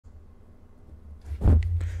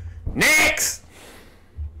Next.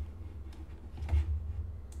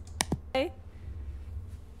 Hey.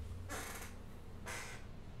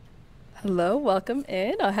 Hello, welcome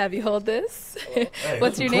in. I'll have you hold this.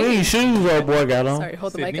 What's your name? Clean shoes, old boy got on. Sorry,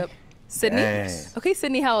 hold the mic Sydney. up. Sydney? Dang. Okay,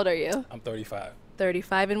 Sydney, how old are you? I'm 35.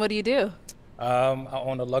 35, and what do you do? I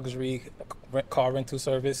own a luxury car rental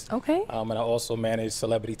service. Okay, And I also manage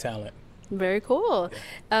celebrity talent. very cool.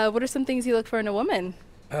 What are some things you look for in a woman?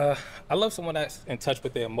 I love someone that's in touch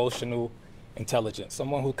with their emotional intelligence,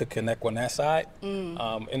 someone who could connect on that side,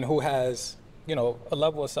 and who has, you know, a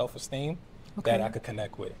level of self-esteem that I could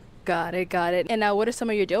connect with. Got it, got it. And now, what are some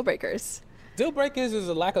of your deal breakers? Deal breakers is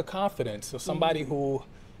a lack of confidence. So somebody who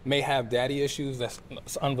may have daddy issues that's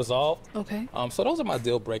unresolved. Okay. So those are my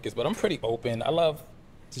deal breakers, but I'm pretty open. I love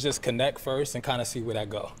to just connect first and kind of see where that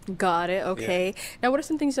go. Got it, okay. Now, what are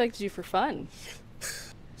some things you like to do for fun?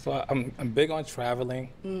 So I'm big on traveling.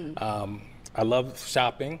 I love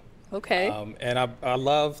shopping. Okay, And I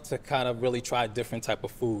love to kind of really try different type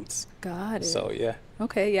of foods. got it. So yeah.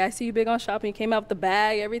 Okay, yeah, I see you big on shopping. You came out with the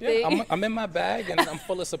bag, everything. Yeah, I'm in my bag and I'm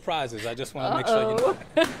full of surprises. I just want to make sure you know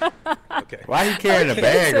that. Okay. Why he carrying a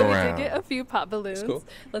bag so around? we did get a few pop balloons. cool.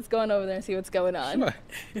 Let's go on over there and see what's going on.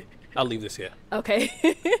 Sure. I'll leave this here. Okay.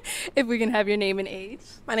 If we can have your name and age.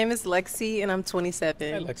 My name is Lexi, and I'm 27.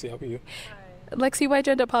 Hey, Lexi, how are you? Lexi, why'd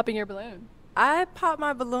you end up popping your balloon? I popped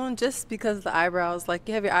my balloon just because of the eyebrows. Like,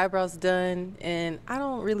 you have your eyebrows done, and I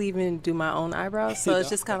don't really even do my own eyebrows, so it's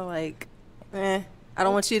just kind of like, I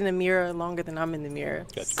don't want you in the mirror longer than I'm in the mirror.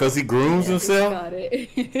 Cause he grooms himself. Got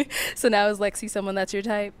it. So now is Lexi someone that's your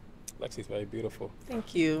type? Lexi's very beautiful.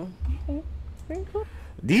 Thank you. Very cool.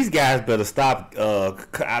 These guys better stop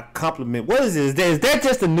compliment. What is this? Is that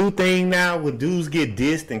just a new thing now? When dudes get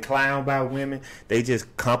dissed and clowned by women, they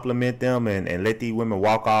just compliment them and let these women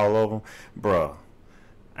walk all over them, bruh.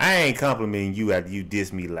 I ain't complimenting you after you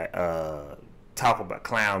diss me like talk about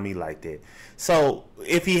clown me like that. So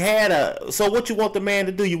if he had so what you want the man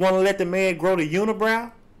to do? You want to let the man grow the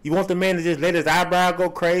unibrow? You want the man to just let his eyebrow go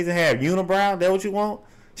crazy and have unibrow? That what you want?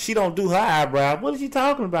 She don't do her eyebrows. What is she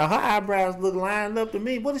talking about? Her eyebrows look lined up to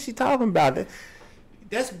me. What is she talking about?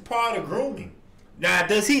 That's part of grooming. Now,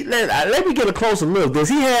 does he? Let me get a closer look. Does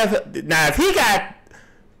he have? Now, if he got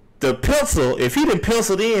the pencil, if he done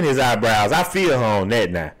penciled in his eyebrows, I feel her on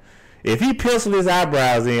that. Now, if he penciled his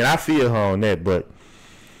eyebrows in, I feel her on that. But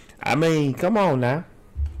I mean, come on now.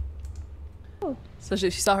 So if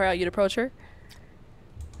she saw her out, you'd approach her?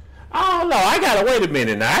 I don't know. I gotta wait a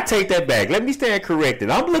minute now. I take that back. Let me stand corrected.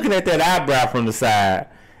 I'm looking at that eyebrow from the side.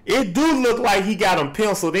 It do look like he got them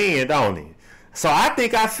penciled in, don't he? So I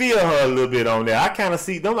think I feel her a little bit on there. I kind of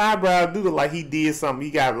see them eyebrows do look like he did something.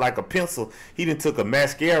 He got like a pencil. He done took a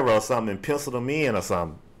mascara or something and penciled them in or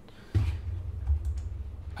something.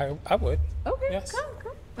 I would. Okay, Yes. come.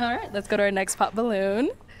 All right, let's go to our next pop balloon.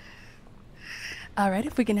 All right,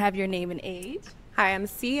 if we can have your name and age. Hi, I'm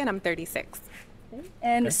C and I'm 36.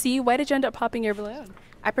 And C, why did you end up popping your balloon?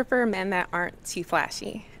 I prefer men that aren't too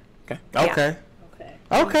flashy. Okay. Okay.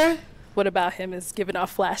 Okay. What about him is giving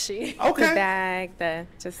off flashy? The Okay. bag,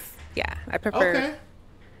 I prefer Okay.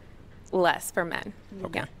 less for men.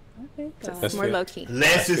 Yeah, Okay, That's more fair. low key.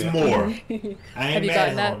 Less is more. I ain't have you mad gotten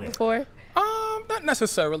on that it. before? Not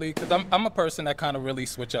necessarily, because I'm a person that kind of really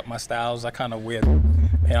switch up my styles. I kind of wear,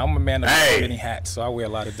 and I'm a man that wears many hats, so I wear a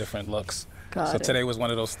lot of different looks. Got So it. today was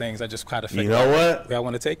one of those things I just kind of You figured know out what? where I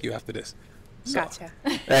want to take you after this. So, Gotcha.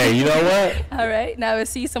 Hey, you know what? All right, now is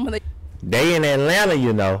C someone that They in Atlanta,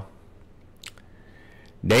 you know.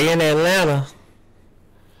 They in Atlanta.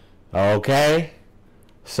 Okay.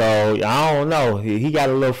 So I don't know. He got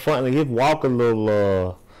a little funny. His walk a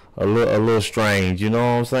little strange. You know what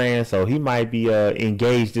I'm saying? So he might be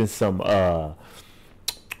engaged in some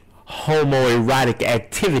homoerotic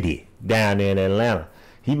activity down there in Atlanta.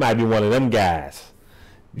 He might be one of them guys.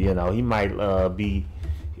 You know, he might be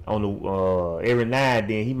on the every now and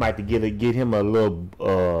then. He might get him a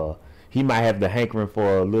little. He might have the hankering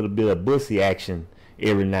for a little bit of bussy action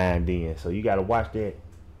every now and then. So you got to watch that.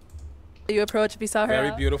 you approach if you saw her very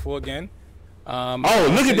out? beautiful again. Oh,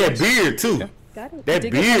 look at that beard too. Got it. That We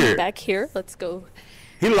did get one beard. back here. Let's go.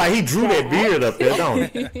 He drew that beard up there,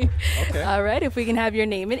 don't he? Okay. All right, if we can have your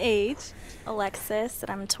name and age. Alexis, and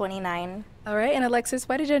I'm 29. All right, and Alexis,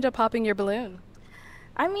 why did you end up popping your balloon?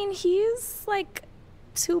 I mean, he's like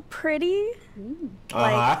too pretty.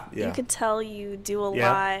 Yeah. You could tell you do a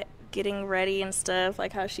Yeah. lot getting ready and stuff.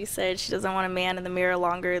 Like how she said she doesn't want a man in the mirror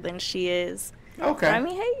longer than she is. Okay. I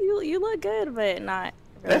mean, hey, you look good, but not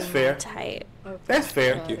really That's fair. my type. That's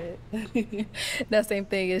fair. Thank you. That same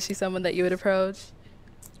thing, is she someone that you would approach?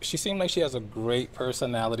 She seemed like she has a great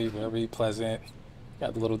personality, very pleasant.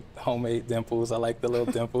 Got the little homemade dimples. I like the little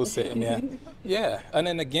dimples sitting there. Yeah, and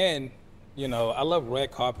then again, you know, I love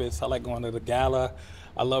red carpets. I like going to the gala.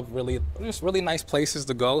 I love just really nice places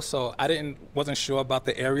to go. So I wasn't sure about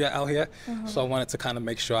the area out here. So I wanted to kind of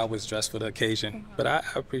make sure I was dressed for the occasion. But I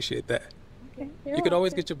appreciate that. Okay, You could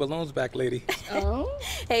always get your balloons back, lady. Oh.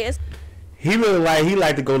 Hey, it's He look like he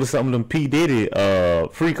like to go to some of them P Diddy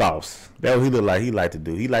freak offs. That what he look like he like to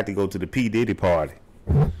do. He like to go to the P Diddy party.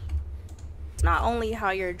 not only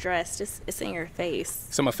how you're dressed, it's in your face.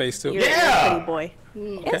 It's on my face too. You're Yeah. a pretty boy.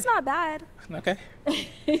 It's not bad. Okay.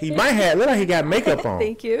 He might have look like he got makeup on.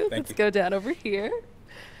 Thank you. Thank Let's you. go down over here.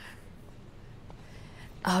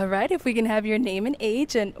 All right, if we can have your name and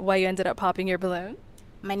age and why you ended up popping your balloon.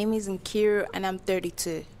 My name is Nkiru and I'm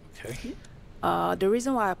 32. Okay. The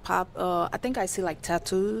reason why I pop, I think I see like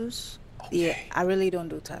tattoos. Yeah, I really don't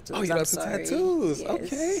do tattoos. Oh, you I'm love the sorry. tattoos. Yes, Okay.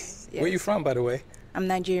 yes. Where you from, by the way? I'm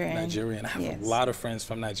Nigerian. Nigerian. I have Yes. a lot of friends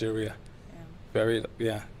from Nigeria. Very,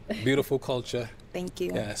 beautiful culture. Thank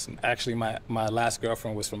you. Yes, actually, my last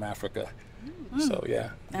girlfriend was from Africa. So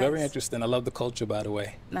yeah, very Nice. interesting. I love the culture, by the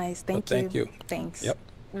way. Nice. Thank Well, thank you. Thanks. Yep,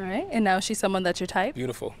 All right, and now she's someone that's your type.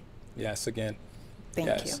 beautiful. Yes, again. Thank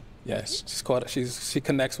yes, you. yes. She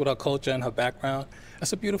connects with her culture and her background.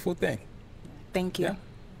 That's a beautiful thing. Thank you. Yeah.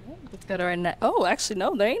 Let's go to our next. Oh, actually,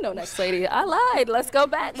 no, there ain't no next lady. I lied. Let's go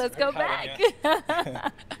back. Let's go back.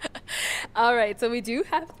 All right, so we do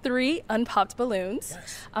have 3 unpopped balloons.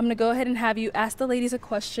 I'm gonna go ahead and have you ask the ladies a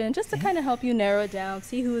question just to kind of help you narrow it down,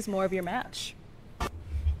 see who is more of your match.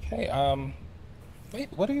 Hey, wait,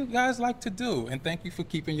 what do you guys like to do? And thank you for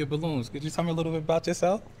keeping your balloons. Could you tell me a little bit about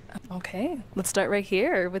yourself? Okay, let's start right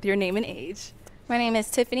here with your name and age. My name is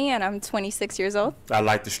Tiffany, and I'm 26 years old. I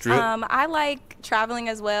like the strip. I like traveling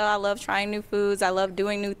as well. I love trying new foods. I love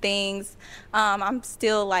doing new things. I'm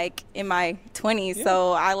still like in my 20s,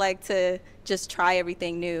 so I like to just try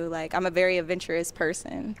everything new. Like I'm a very adventurous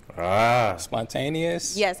person.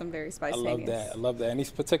 Spontaneous? Yes, I'm very I spontaneous. love that. I love that. Any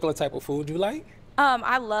particular type of food you like?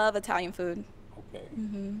 I love Italian food. Okay.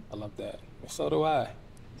 I love that. So do I.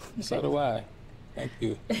 So do I. Thank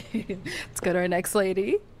you. Let's go to our next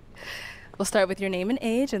lady. We'll start with your name and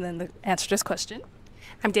age and then the answer to this question.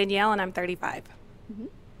 I'm Danielle and I'm 35.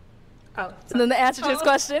 Oh, And then the answer to this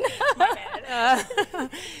question.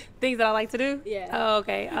 things that I like to do? Yeah. Oh,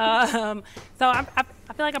 okay. So I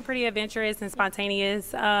feel like I'm pretty adventurous and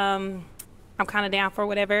spontaneous. I'm kind of down for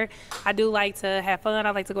whatever. I do like to have fun.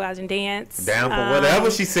 I like to go out and dance. Down for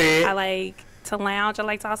whatever she said. I like to lounge. I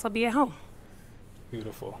like to also be at home.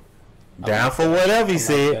 Beautiful. Down for whatever he Like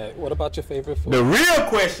said. that. What about your favorite food? The real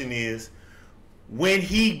question is, when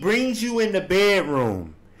he brings you in the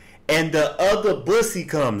bedroom and the other bussy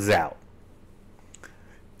comes out,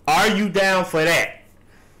 are you down for that?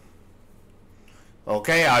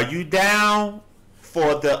 Okay, are you down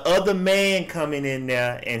for the other man coming in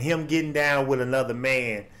there and him getting down with another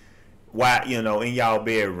man while, in y'all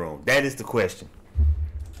bedroom? That is the question.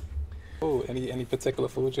 Food. Any particular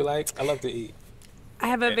food you like? I love to eat. I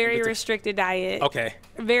have a very restricted diet. Okay.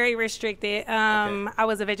 Very restricted. I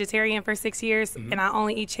was a vegetarian for 6 years, and I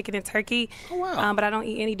only eat chicken and turkey. Oh, wow. But I don't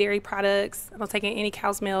eat any dairy products. I don't take in any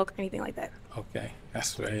cow's milk, anything like that. Okay.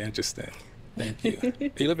 That's very interesting. Thank you. Do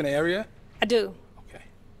you live in the area? I do. Okay.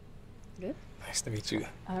 Good. Nice to meet you.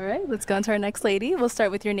 All right, let's go on to our next lady. We'll start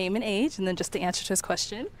with your name and age and then just the answer to this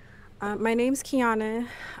question. My name's Kiana.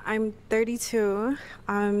 I'm 32.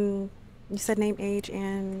 You said name, age,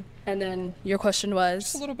 and And then your question Just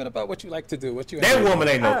was? a little bit about what you like to do. What you That enjoy woman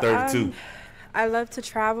doing. ain't no 32. I love to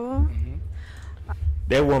travel.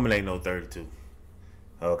 That woman ain't no 32.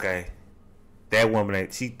 Okay? That woman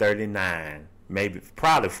ain't, she 39. Maybe,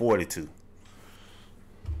 probably 42.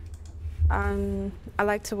 I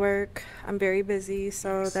like to work. I'm very busy,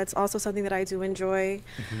 so that's also something that I do enjoy.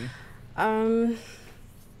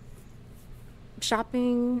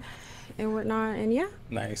 Shopping and whatnot, and yeah,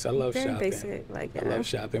 Nice. I love very shopping. basic. Like I love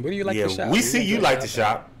shopping. Where do you like Yeah, to shop? we Where see you go like to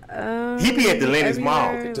shop. Um, He be at the Lennox Mall.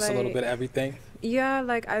 everywhere, Just a little like- bit of everything. Yeah,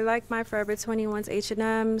 like I like my Forever 21's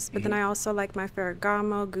H&M's, but then I also like my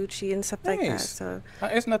Ferragamo, Gucci, and stuff like that. Nice. So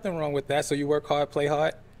There's nothing wrong with that. So you work hard, play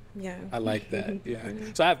hard. yeah. I like that. Yeah.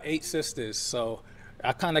 So I have 8 sisters. So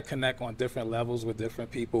I kind of connect on different levels with different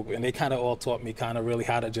people, and they kind of all taught me kind of really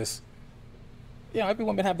how to just, every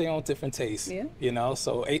woman have their own different tastes. Yeah.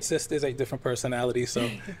 So 8 sisters, 8 different personalities. So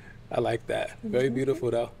I like that. Very beautiful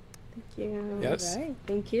though. Yeah. Yes. All right,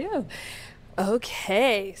 thank you.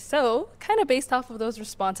 Okay, so kind of based off of those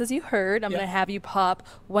responses you heard, I'm Yeah. going to have you pop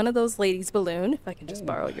one of those ladies' balloon, if I can just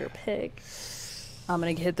borrow your pick. I'm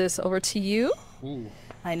going to get this over to you. Ooh.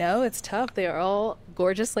 I know, it's tough. They are all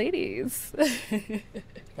gorgeous ladies.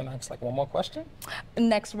 Can I ask like one more question?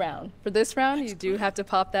 Next round. For this round, you do have to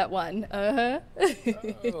pop that one. Oh.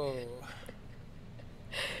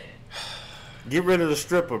 Get rid of the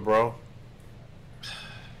stripper, bro.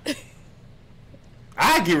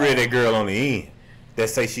 I get rid of that girl on the end that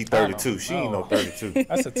say she 32. She ain't no 32.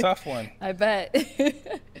 That's a tough one. I bet.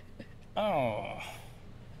 Oh.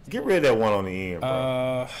 Get rid of that one on the end, bro.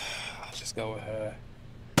 I'll just go with her.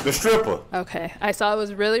 The stripper. Okay. I saw it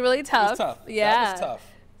was really, really tough. It was tough. Yeah. That was tough.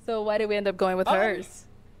 So why did we end up going with hers?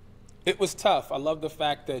 It was tough. I love the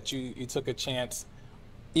fact that you took a chance,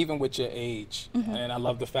 even with your age. And I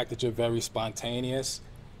love the fact that you're very spontaneous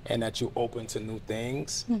and that you're open to new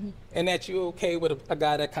things. And that you're okay with a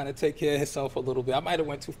guy that kind of take care of himself a little bit. I might have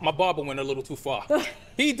went too, my barber went a little too far.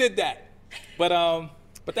 He did that.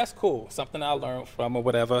 But that's cool. Something I learned from or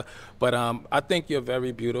whatever. But I think you're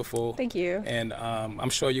very beautiful. Thank you. And I'm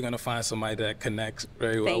sure you're going to find somebody that connects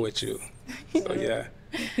very well with you. So, yeah.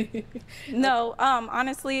 No,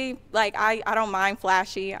 honestly, like I don't mind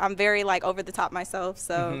flashy. I'm very like over the top myself,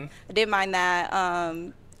 so I didn't mind that.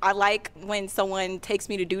 I like when someone takes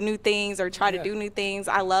me to do new things or try to do new things.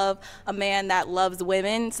 I love a man that loves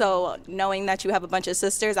women. So knowing that you have a bunch of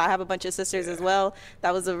sisters, I have a bunch of sisters as well.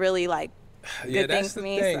 That was a really like good thing for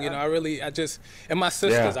me. Thing. So. You know, and my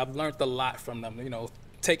sisters, I've learned a lot from them. You know,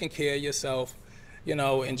 taking care of yourself. You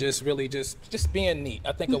know, and just really just being neat.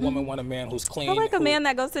 I think a woman want a man who's clean. I like a man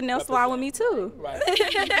that goes to the nail salon with me too. Right.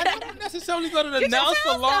 I don't necessarily go to the nail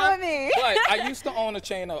salon, but I used to own a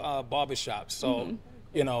chain of barbershops. So,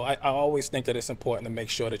 you know, I always think that it's important to make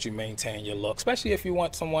sure that you maintain your look, especially if you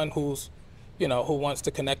want someone who's, you know, who wants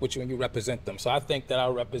to connect with you and you represent them. So I think that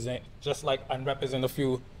I'll represent, just like I represent a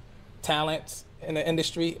few talents in the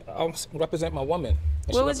industry, I'll represent my woman.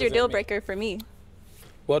 What was your deal breaker for me?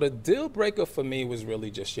 Well, the deal breaker for me was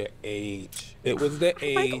really just your age. It was the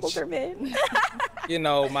age. Like older men. You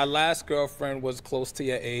know, my last girlfriend was close to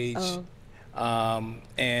your age.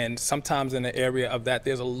 And sometimes in the area of that,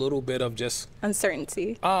 there's a little bit of just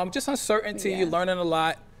uncertainty. Just uncertainty. You're learning a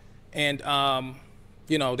lot. And,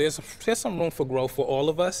 you know, there's some room for growth for all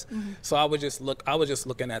of us. So I was just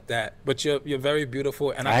looking at that. But you're very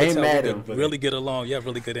beautiful, and I can tell we really get along. You have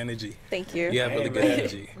really good energy. Thank you. You have really good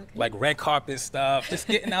energy. Like red carpet stuff, just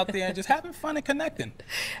getting out there and just having fun and connecting.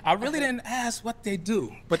 I really didn't ask what they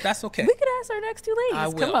do, but that's okay. We could ask our next two ladies. I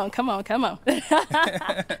will. Come on.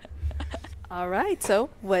 All right. So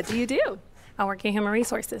what do you do? I work in human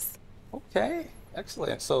resources. Okay,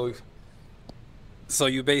 excellent. So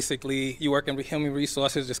you basically, you work in human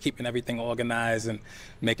resources, just keeping everything organized and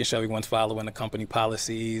making sure everyone's following the company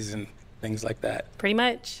policies and things like that. Pretty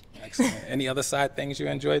much. Excellent. Any other side things you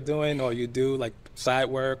enjoy doing or you do, like side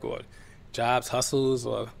work or jobs, hustles,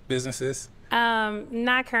 or businesses?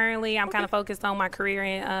 Not currently. I'm kind of focused on my career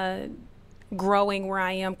and growing where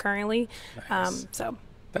I am currently. Nice. So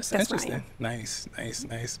that's interesting. Nice. All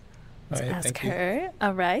right, Ask thank you. her.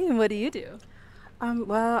 All right. And what do you do?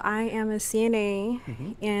 Well, I am a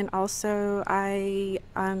CNA, and also I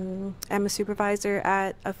am a supervisor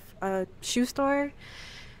at a shoe store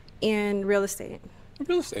and real estate.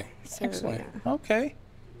 Real estate. So, Excellent. yeah. Okay.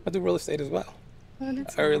 I do real estate as well.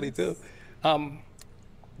 I really do.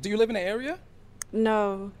 Do you live in the area?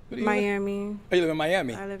 No, Where do you Miami. Oh, you live in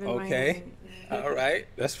Miami? I live in Okay. Miami. All right.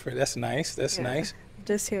 That's nice. That's Yeah. nice.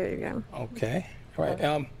 Just here again. Okay. All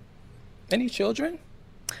right. Any children?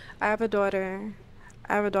 I have a daughter.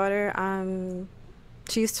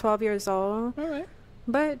 She's 12 years old. All right.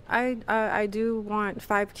 But I do want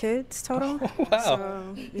 5 kids total. Oh, wow.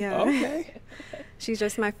 So, yeah. Okay. She's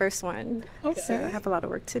just my first one. Okay. So I have a lot of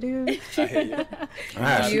work to do. I hear you.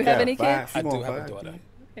 Do you have any kids? I do have a daughter.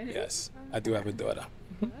 Yes, I do have a daughter.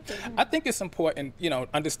 I think it's important, you know,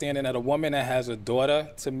 understanding that a woman that has a daughter,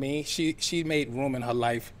 to me, she made room in her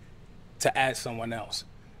life to add someone else.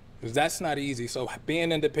 Because that's not easy. So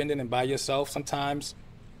being independent and by yourself, sometimes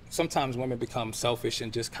women become selfish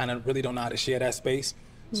and just kind of really don't know how to share that space.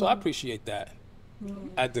 So I appreciate that.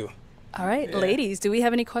 I do. All right, Yeah. ladies, do we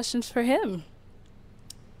have any questions for him?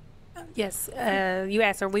 Yes. You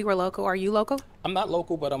asked her, we were local. Are you local? I'm not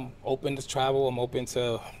local, but I'm open to travel. I'm open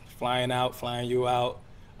to flying you out.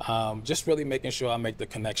 Just really making sure I make the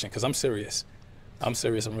connection because I'm serious. I'm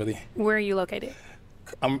really. Where are you located?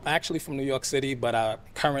 I'm actually from New York City, but I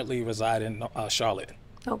currently reside in Charlotte.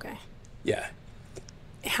 Okay. Yeah.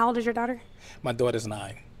 How old is your daughter? My daughter's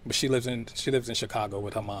 9, but she lives in Chicago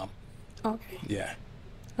with her mom. Okay. Yeah.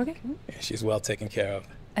 Okay. Yeah, she's well taken care of.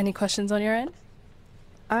 Any questions on your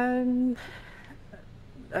end?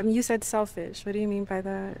 You said selfish. What do you mean by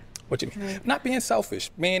that? What you mean? Not being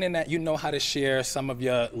selfish, meaning that you know how to share some of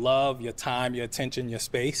your love, your time, your attention, your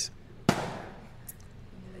space.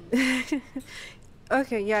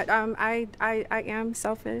 Okay, yeah. I am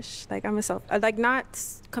selfish. Like like not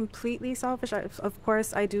completely selfish. Of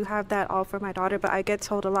course, I do have that all for my daughter, but I get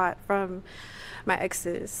told a lot from my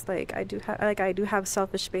exes. Like I do have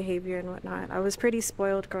selfish behavior and whatnot. I was pretty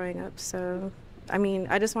spoiled growing up, so I mean,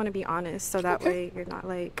 I just want to be honest, so that way you're not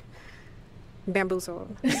like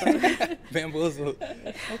bamboozled. So. Bamboozled.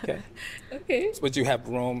 Okay. Okay. Would you have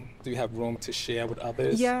room? Do you have room to share with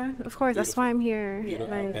others? Yeah, of course. That's why I'm here.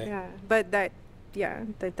 Beautiful. Like, Okay. yeah,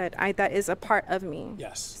 but that is a part of me.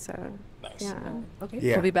 Yes. So. Nice. Yeah. Okay.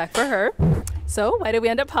 Yeah. We'll be back for her. So why did we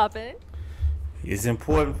end up popping? It's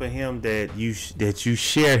important for him that you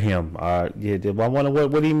share him. Yeah. I wonder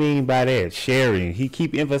what do you mean by that? Sharing. He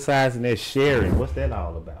keep emphasizing that sharing. What's that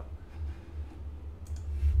all about?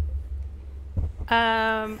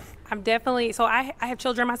 I'm definitely, so I have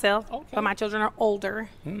children myself, but my children are older,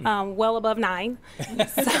 well above 9.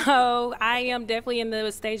 So I am definitely in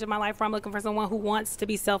the stage of my life where I'm looking for someone who wants to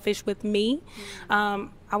be selfish with me. I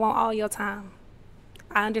want all your time.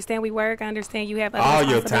 I understand we work. I understand you have other All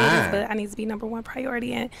your responsibilities, time. but I need to be #1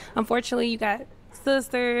 priority. And unfortunately, you got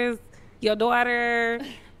sisters, your daughter,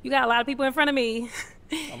 you got a lot of people in front of me.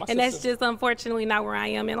 And that's just unfortunately not where I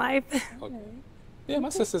am in life. Okay. Yeah, my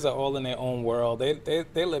sisters are all in their own world. They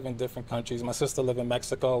live in different countries. My sister live in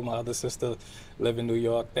Mexico. My other sister live in New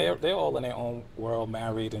York. They're all in their own world,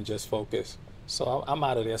 married and just focused. So I'm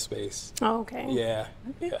out of their space. Oh, okay. Yeah.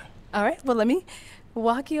 Yeah. All right. Well, let me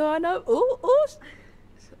walk you on up. Ooh.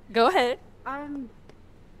 Go ahead. I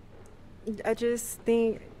just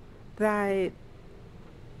think that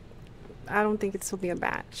I don't think it's will be a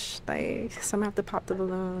match. Like, some have to pop the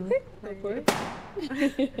balloon.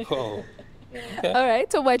 Oh. Okay. All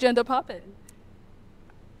right. So why'd you end up popping?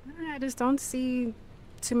 I just don't see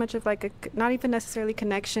too much of like not even necessarily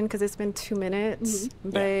connection because it's been 2 minutes,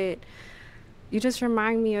 but you just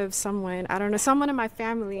remind me of someone. I don't know, someone in my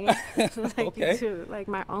family, like Okay. you too, like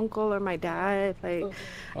my uncle or my dad. Like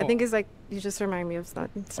I think it's like you just remind me of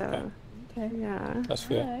something. So yeah. That's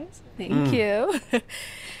fair. Nice. Thank you.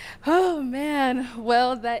 Oh man.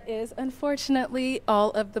 Well, that is unfortunately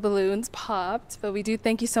all of the balloons popped, but we do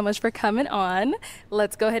thank you so much for coming on.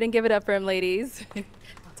 Let's go ahead and give it up for him, ladies.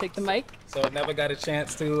 Take the mic. So I never got a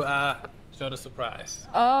chance to show the surprise.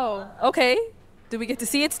 Oh, okay. Do we get to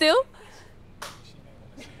see it still?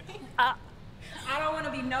 I don't want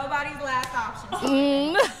to be nobody's last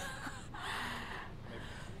option.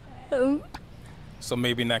 So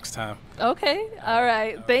maybe next time. Okay. All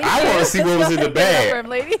right. Thank you. I want to see what was in the Give it up for bag. him,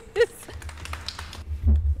 ladies.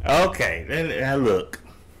 Okay, now look.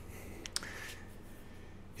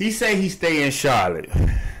 He say he stay in Charlotte,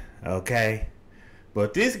 okay?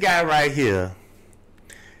 But this guy right here,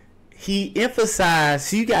 he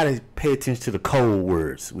emphasized, you got to pay attention to the code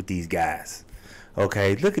words with these guys.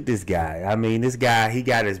 Okay, look at this guy. I mean, this guy, he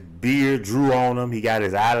got his beard drew on him. He got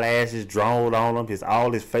his eyelashes drawn on him.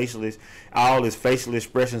 All his facial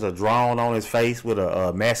expressions are drawn on his face with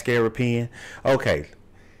a mascara pen. Okay,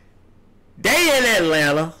 they in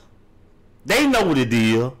Atlanta. They know the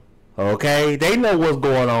deal. Okay, they know what's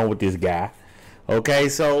going on with this guy. Okay,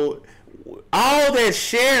 so all that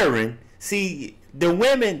sharing. See, the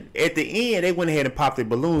women at the end, they went ahead and popped their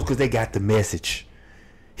balloons because they got the message.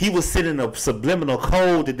 He was sending a subliminal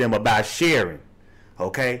code to them about sharing,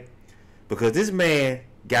 okay? Because this man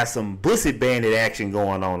got some bussy bandit action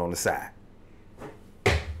going on the side.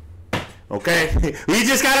 Okay? We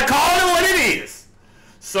just got to call it what it is.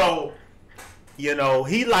 So, you know,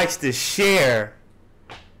 he likes to share,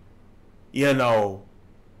 you know,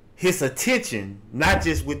 his attention, not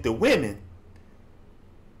just with the women,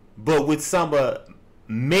 but with some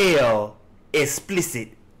male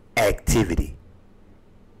explicit activity.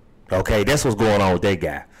 Okay, that's what's going on with that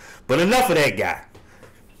guy. But enough of that guy.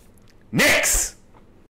 Next!